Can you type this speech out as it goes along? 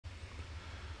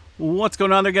What's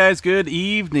going on there, guys? Good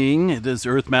evening. It is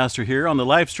Earthmaster here on the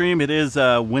live stream. It is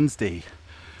Wednesday,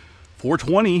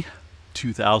 4/20,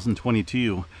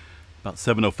 2022, about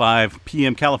 7:05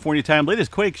 p.m. California time.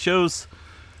 Latest quake shows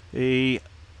a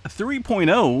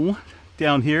 3.0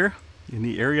 down here in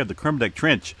the area of the Kermadec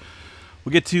Trench.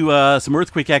 We'll get to some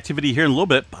earthquake activity here in a little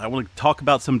bit, but I want to talk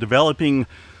about some developing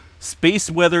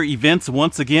space weather events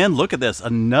once again. Look at this,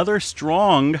 another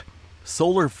strong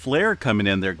solar flare coming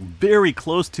in there, very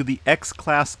close to the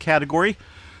X-class category.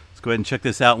 Let's go ahead and check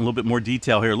this out in a little bit more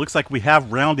detail here. It looks like we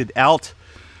have rounded out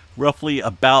roughly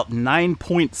about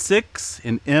 9.6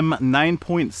 and M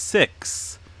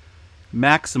 9.6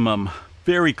 maximum,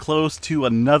 very close to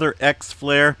another X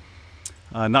flare.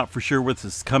 Not for sure what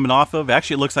this is coming off of.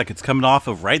 Actually, it looks like it's coming off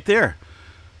of right there.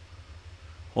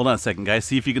 Hold on a second, guys.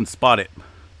 See if you can spot it.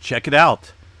 Check it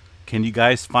out. Can you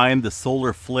guys find the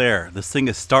solar flare? This thing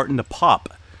is starting to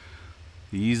pop.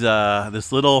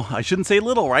 This little, I shouldn't say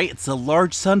little, right? It's a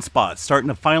large sunspot starting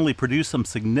to finally produce some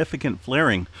significant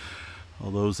flaring.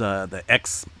 All those, the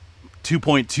X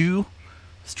 2.2,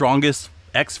 strongest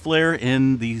X flare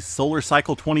in the solar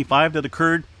cycle 25 that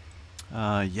occurred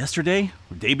yesterday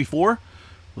or day before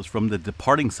was from the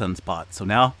departing sunspot. So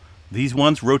now these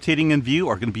ones rotating in view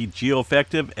are going to be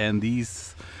geo-effective, and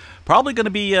these probably going to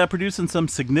be producing some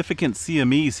significant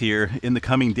CMEs here in the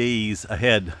coming days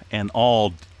ahead, and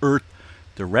all Earth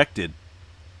directed.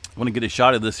 I want to get a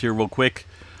shot of this here real quick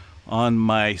on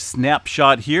my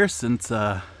snapshot here, since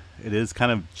it is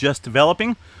kind of just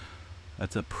developing.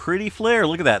 That's a pretty flare.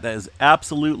 Look at that. That is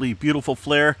absolutely beautiful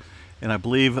flare, and I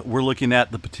believe we're looking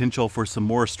at the potential for some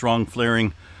more strong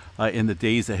flaring in the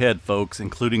days ahead, folks,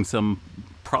 including some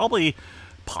possibly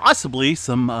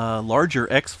some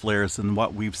larger X flares than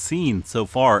what we've seen so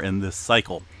far in this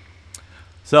cycle.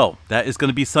 So that is going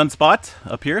to be sunspot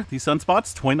up here. These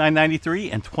sunspots,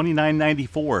 2993 and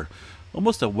 2994.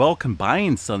 Almost a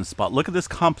well-combined sunspot. Look at this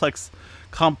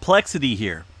complexity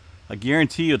here. I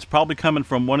guarantee you it's probably coming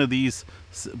from one of these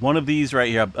right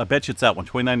here. I bet you it's that one,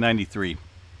 2993.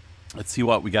 Let's see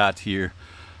what we got here.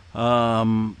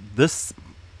 This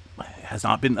has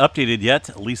not been updated yet,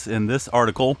 at least in this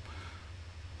article.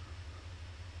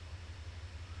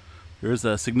 There's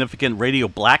a significant radio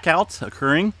blackout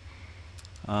occurring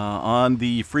on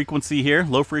the frequency here.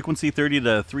 Low frequency 30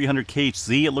 to 300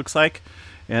 kHz it looks like,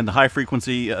 and the high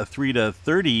frequency 3 to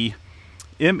 30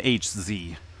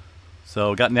 MHz.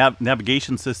 So got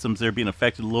navigation systems there being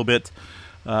affected a little bit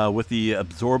with the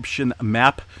absorption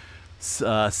map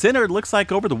centered, looks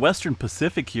like, over the Western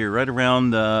Pacific here, right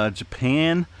around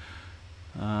Japan,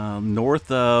 north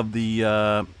of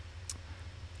the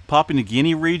Papua New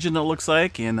Guinea region, it looks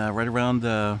like, and right around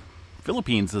the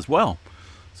Philippines as well.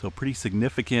 So pretty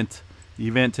significant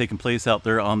event taking place out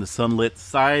there on the sunlit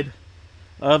side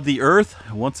of the Earth,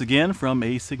 once again from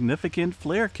a significant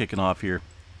flare kicking off here.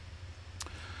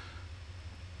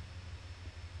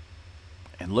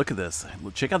 And look at this.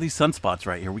 Check out these sunspots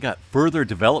right here. We got further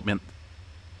development.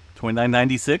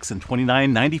 2996 and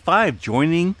 2995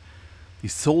 joining the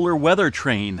solar weather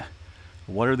train.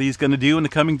 What are these going to do in the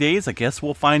coming days? I guess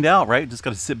we'll find out, right? Just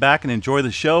got to sit back and enjoy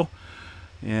the show.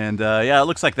 And yeah, it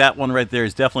looks like that one right there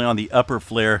is definitely on the upper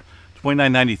flare.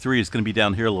 2993 is going to be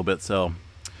down here a little bit. So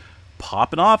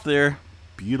popping off there.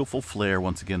 Beautiful flare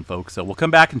once again, folks. So we'll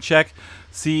come back and check,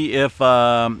 see if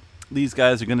these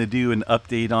guys are going to do an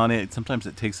update on it. Sometimes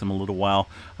it takes them a little while.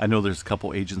 I know there's a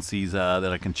couple agencies that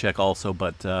I can check also,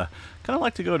 but kind of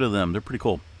like to go to them. They're pretty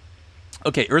cool.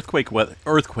 Okay, earthquake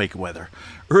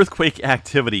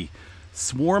activity.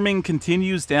 Swarming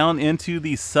continues down into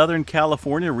the Southern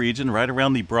California region, right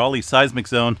around the Brawley seismic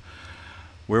zone,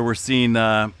 where we're seeing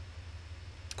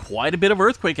quite a bit of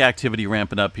earthquake activity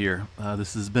ramping up here.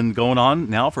 This has been going on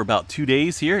now for about 2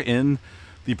 days here in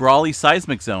the Brawley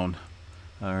seismic zone,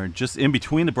 or just in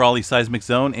between the Brawley seismic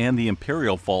zone and the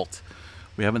Imperial Fault.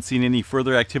 We haven't seen any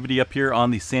further activity up here on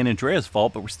the San Andreas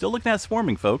Fault, but we're still looking at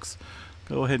swarming, folks.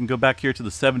 Go ahead and go back here to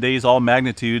the 7 days, all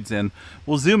magnitudes, and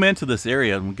we'll zoom into this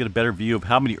area and we'll get a better view of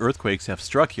how many earthquakes have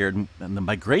struck here and the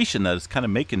migration that is kind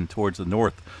of making towards the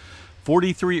north.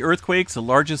 43 earthquakes, the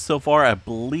largest so far, I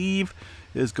believe,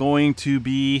 is going to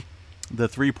be the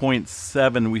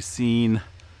 3.7 we've seen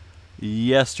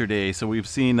yesterday. So we've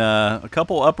seen a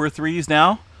couple upper threes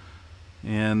now,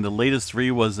 and the latest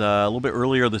 3 was a little bit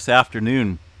earlier this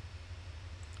afternoon.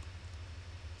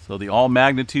 So the all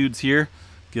magnitudes here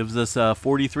gives us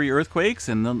 43 earthquakes,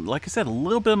 and then, like I said, a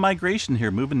little bit of migration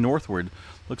here, moving northward.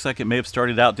 Looks like it may have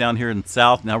started out down here in the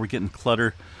south. Now we're getting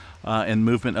clutter and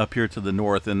movement up here to the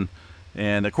north. And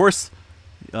of course,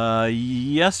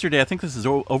 yesterday, I think this is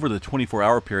over the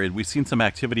 24-hour period, we've seen some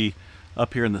activity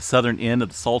up here in the southern end of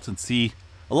the Salton Sea,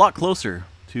 a lot closer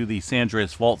to the San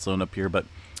Andreas Fault Zone up here. But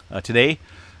today,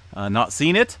 not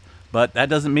seeing it, but that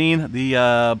doesn't mean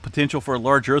the potential for a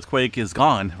large earthquake is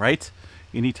gone, right?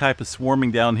 Any type of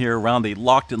swarming down here around a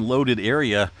locked and loaded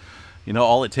area, you know,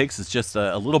 all it takes is just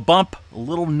a little bump, a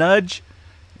little nudge,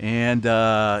 and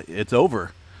it's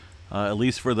over. At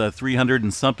least for the 300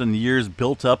 and something years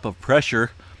built up of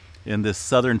pressure in this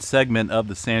southern segment of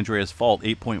the San Andreas Fault,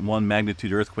 8.1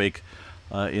 magnitude earthquake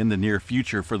in the near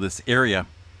future for this area.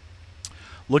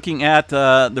 Looking at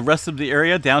the rest of the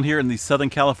area down here in the Southern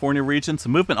California region,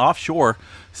 some movement offshore,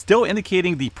 still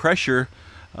indicating the pressure,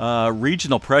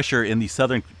 regional pressure in the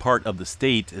southern part of the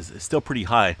state is still pretty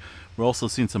high. We're also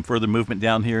seeing some further movement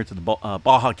down here to the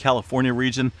Baja California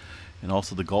region and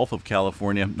also the Gulf of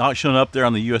California. Not shown up there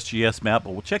on the USGS map,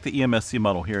 but we'll check the EMSC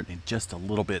model here in just a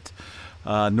little bit.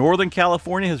 Northern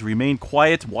California has remained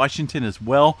quiet. Washington as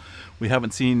well. We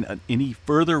haven't seen any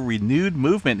further renewed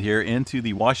movement here into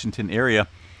the Washington area.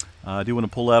 I do want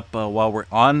to pull up while we're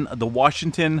on the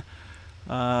Washington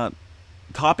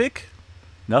topic.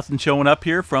 Nothing showing up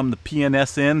here from the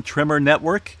PNSN Tremor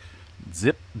Network.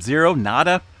 Zip, zero,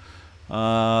 nada.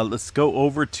 Let's go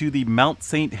over to the Mount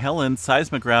St. Helens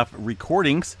seismograph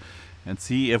recordings and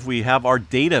see if we have our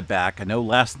data back. I know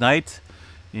last night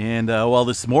and, well,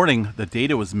 this morning the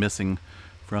data was missing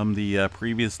from the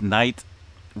previous night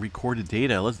recorded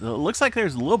data. It looks like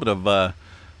there's a little bit of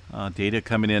data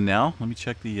coming in now. Let me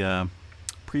check the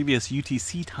previous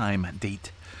UTC time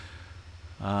date.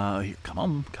 Here,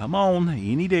 come on,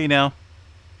 any day now.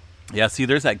 Yeah, see,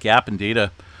 there's that gap in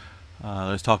data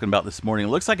I was talking about this morning. It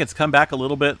looks like it's come back a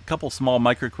little bit. A couple small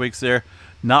microquakes there.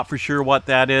 Not for sure what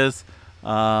that is.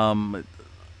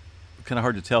 Kind of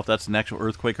hard to tell if that's an actual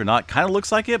earthquake or not. Kind of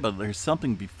looks like it, but there's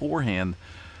something beforehand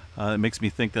that makes me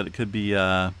think that it could be,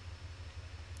 I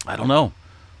don't know.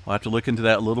 I'll have to look into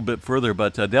that a little bit further,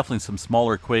 but definitely some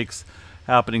smaller quakes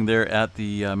happening there at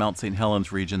the Mount St.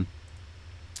 Helens region.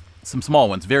 Some small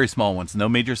ones, very small ones. No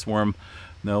major swarm,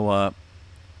 no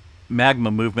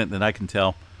magma movement that I can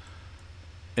tell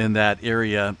in that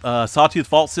area. Sawtooth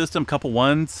Fault System, couple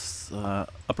ones,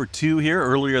 upper two here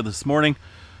earlier this morning.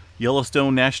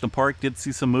 Yellowstone National Park did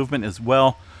see some movement as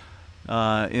well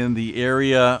in the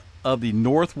area of the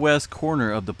northwest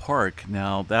corner of the park.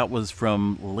 Now, that was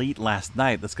from late last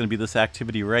night. That's going to be this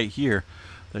activity right here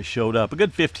that showed up. A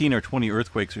good 15 or 20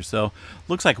 earthquakes or so.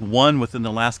 Looks like one within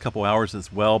the last couple hours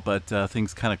as well, but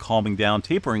things kind of calming down,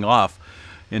 tapering off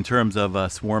in terms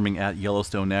of swarming at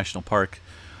Yellowstone National Park.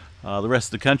 The rest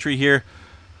of the country here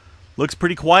looks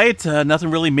pretty quiet.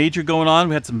 Nothing really major going on.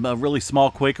 We had some really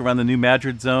small quake around the New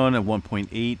Madrid zone at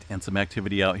 1.8 and some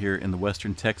activity out here in the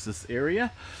western Texas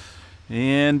area.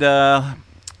 And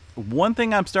one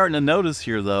thing I'm starting to notice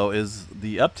here, though, is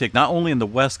the uptick not only in the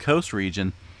West Coast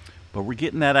region, but we're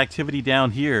getting that activity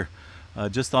down here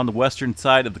just on the western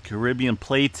side of the Caribbean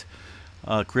plate,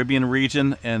 Caribbean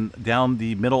region, and down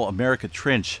the Middle America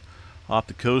Trench off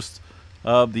the coast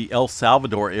of the El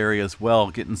Salvador area as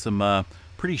well. Getting some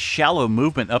pretty shallow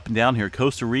movement up and down here.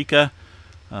 Costa Rica,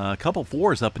 a couple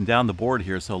fours up and down the board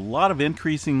here. So a lot of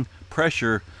increasing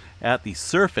pressure at the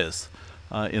surface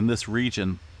in this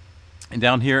region. And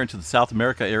down here into the South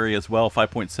America area as well,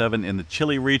 5.7 in the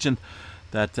Chile region.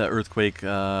 That earthquake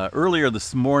earlier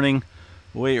this morning,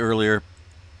 way earlier.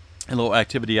 A little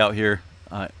activity out here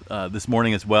this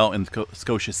morning as well in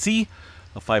Scotia Sea,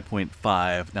 a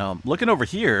 5.5. Now, looking over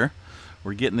here,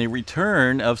 we're getting a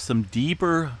return of some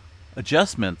deeper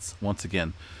adjustments once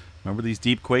again. Remember these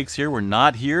deep quakes here? We're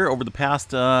not here over the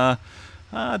past, I'd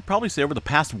probably say over the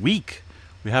past week.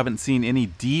 We haven't seen any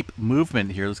deep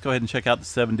movement here. Let's go ahead and check out the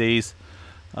 7 days.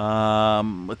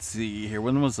 Let's see here.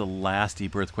 When was the last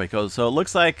deep earthquake? Oh, so it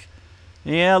looks like,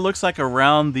 yeah, it looks like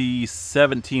around the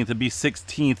 17th. It'd be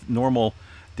 16th normal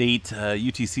date.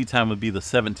 UTC time would be the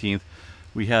 17th.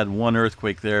 We had one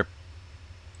earthquake there.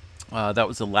 That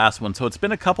was the last one. So it's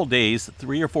been a couple days,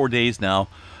 3 or 4 days now,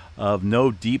 of no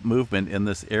deep movement in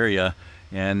this area.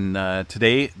 And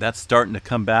today, that's starting to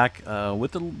come back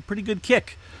with a pretty good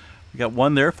kick. We got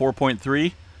one there,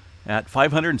 4.3. At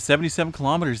 577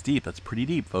 kilometers deep. That's pretty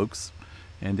deep, folks.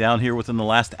 And down here within the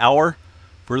last hour,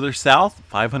 further south,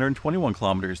 521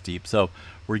 kilometers deep. So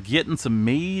we're getting some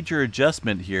major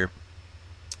adjustment here.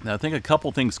 Now, I think a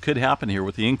couple things could happen here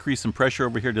with the increase in pressure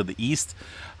over here to the east.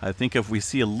 I think if we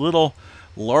see a little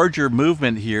larger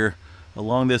movement here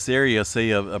along this area, say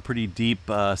a pretty deep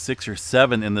 6 or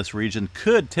 7 in this region,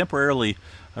 could temporarily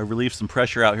relieve some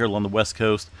pressure out here along the west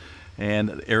coast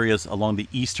and areas along the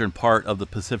eastern part of the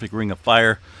Pacific Ring of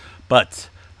Fire. But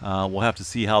we'll have to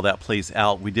see how that plays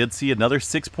out. We did see another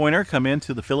 6-pointer come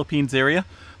into the Philippines area.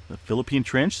 the Philippine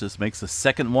Trench. This makes the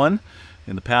second one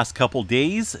in the past couple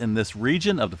days in this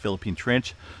region of the Philippine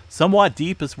Trench. Somewhat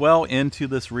deep as well into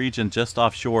this region just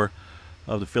offshore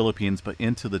of the Philippines, but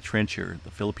into the trench here,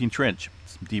 the Philippine Trench.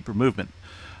 Some deeper movement.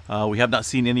 We have not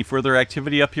seen any further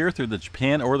activity up here through the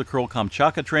Japan or the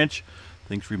Kuril-Kamchatka Trench.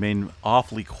 Things remain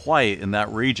awfully quiet in that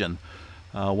region.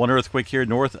 One earthquake here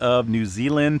north of New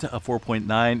Zealand, a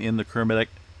 4.9 in the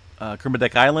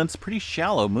Kermadec Islands. Pretty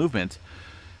shallow movement.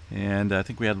 And I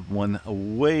think we had one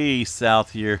way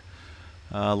south here.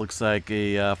 Looks like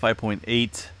a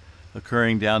 5.8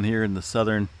 occurring down here in the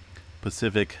southern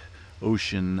Pacific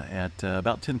Ocean at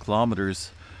about 10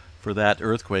 kilometers for that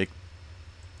earthquake.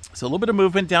 So a little bit of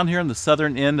movement down here on the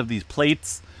southern end of these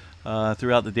plates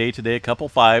throughout the day today. A couple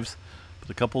fives, but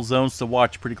a couple zones to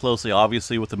watch pretty closely,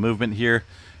 obviously, with the movement here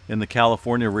in the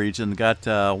California region. Got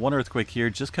one earthquake here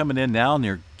just coming in now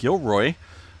near Gilroy,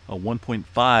 a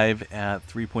 1.5 at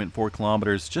 3.4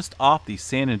 kilometers, just off the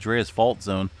San Andreas fault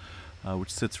zone,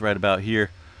 which sits right about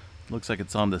here. Looks like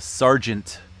it's on the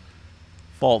Sargent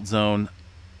fault zone.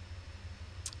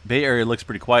 Bay Area looks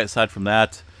pretty quiet aside from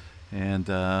that. And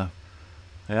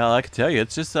yeah, I can tell you,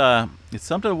 it's just it's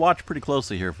something to watch pretty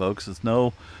closely here, folks. There's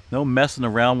no messing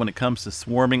around when it comes to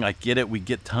swarming. I get it. We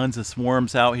get tons of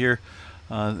swarms out here,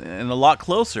 and a lot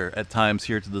closer at times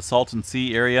here to the Salton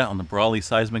Sea area on the Brawley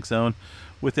seismic zone,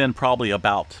 within probably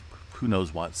about, who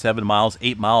knows what, 7 miles,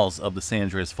 8 miles of the San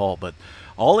Andreas Fault. But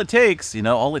all it takes,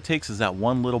 all it takes is that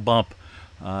one little bump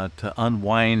to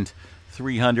unwind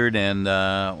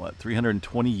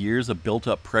 320 years of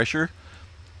built-up pressure,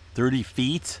 30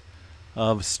 feet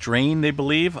of strain, they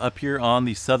believe, up here on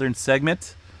the southern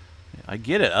segment. I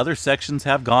get it. Other sections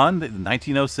have gone. The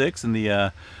 1906 and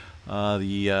the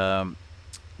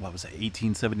what was it,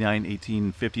 1879,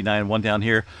 1859, one down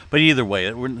here. But either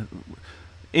way,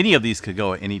 any of these could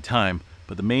go at any time.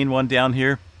 But the main one down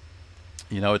here,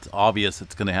 it's obvious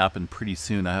it's going to happen pretty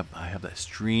soon. I have that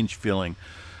strange feeling.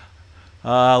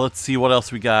 Let's see what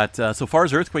else we got. So far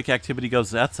as earthquake activity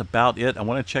goes, that's about it. I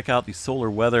want to check out the solar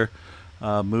weather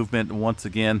movement once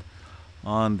again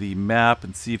on the map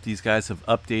and see if these guys have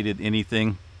updated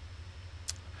anything.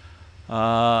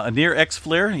 A near X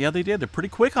flare, yeah, they did. They're pretty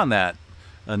quick on that.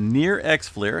 A near X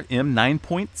flare,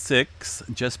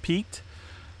 M9.6, just peaked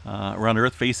around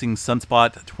Earth facing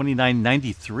sunspot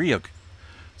 2993. Okay.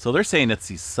 So they're saying it's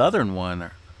the southern one.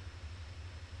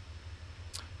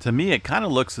 To me, it kind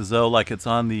of looks as though like it's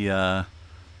on the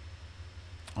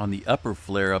upper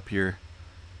flare up here.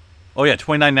 Oh yeah,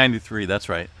 2993. That's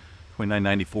right.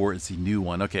 2994 is the new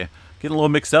one. Okay, getting a little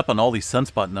mixed up on all these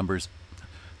sunspot numbers.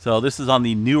 So this is on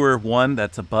the newer one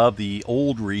that's above the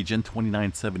old region,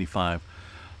 2975.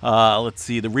 Let's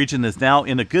see. The region is now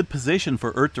in a good position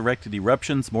for Earth-directed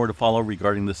eruptions. More to follow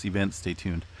regarding this event. Stay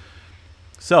tuned.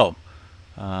 So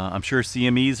I'm sure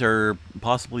CMEs are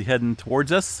possibly heading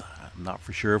towards us. I'm not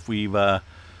for sure if we've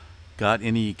got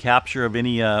any capture of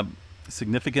any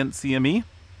significant CME,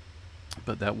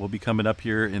 but that will be coming up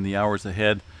here in the hours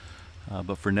ahead.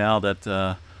 But for now,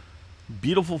 that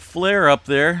beautiful flare up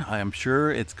there, I am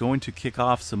sure it's going to kick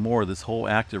off some more of this whole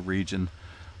active region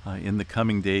in the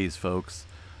coming days, folks.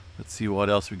 Let's see what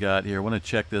else we got here. I want to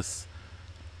check this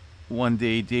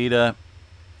one-day data.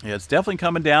 Yeah, it's definitely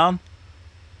coming down,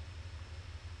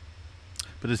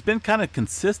 but it's been kind of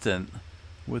consistent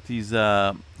with these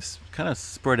kind of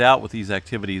spread out with these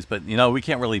activities. But we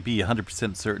can't really be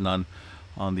 100% certain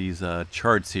on these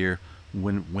charts here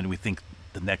when we think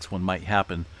the next one might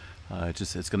happen.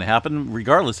 It's going to happen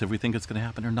regardless if we think it's going to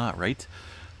happen or not, right?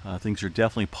 Things are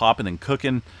definitely popping and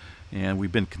cooking, and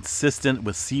we've been consistent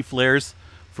with C flares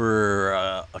for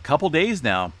a couple days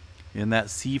now in that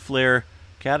C flare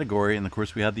category. And of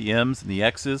course we had the M's and the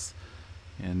X's,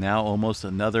 and now almost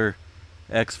another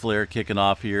X flare kicking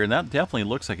off here, and that definitely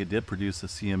looks like it did produce a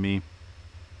CME.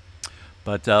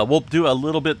 But we'll do a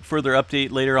little bit further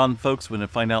update later on, folks, when I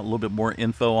find out a little bit more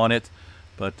info on it.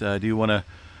 But I do want to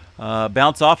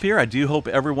bounce off here. I do hope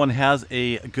everyone has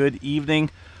a good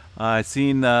evening. I've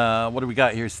seen, what do we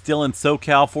got here? Still in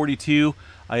SoCal 42.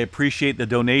 I appreciate the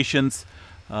donations.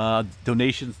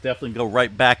 Donations definitely go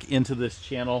right back into this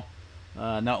channel,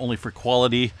 not only for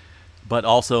quality, but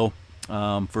also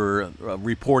for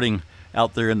reporting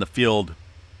out there in the field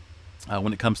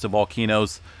when it comes to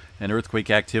volcanoes and earthquake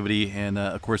activity, and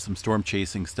of course some storm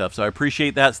chasing stuff. So I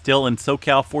appreciate that. Still in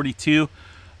SoCal 42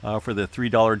 for the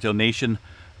 $3 donation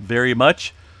very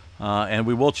much. And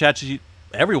we will chat to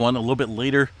everyone a little bit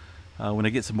later when I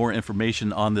get some more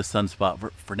information on this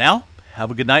sunspot. For now,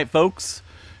 have a good night, folks.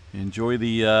 Enjoy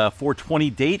the 420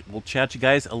 date. We'll chat you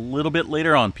guys a little bit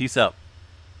later on. Peace out.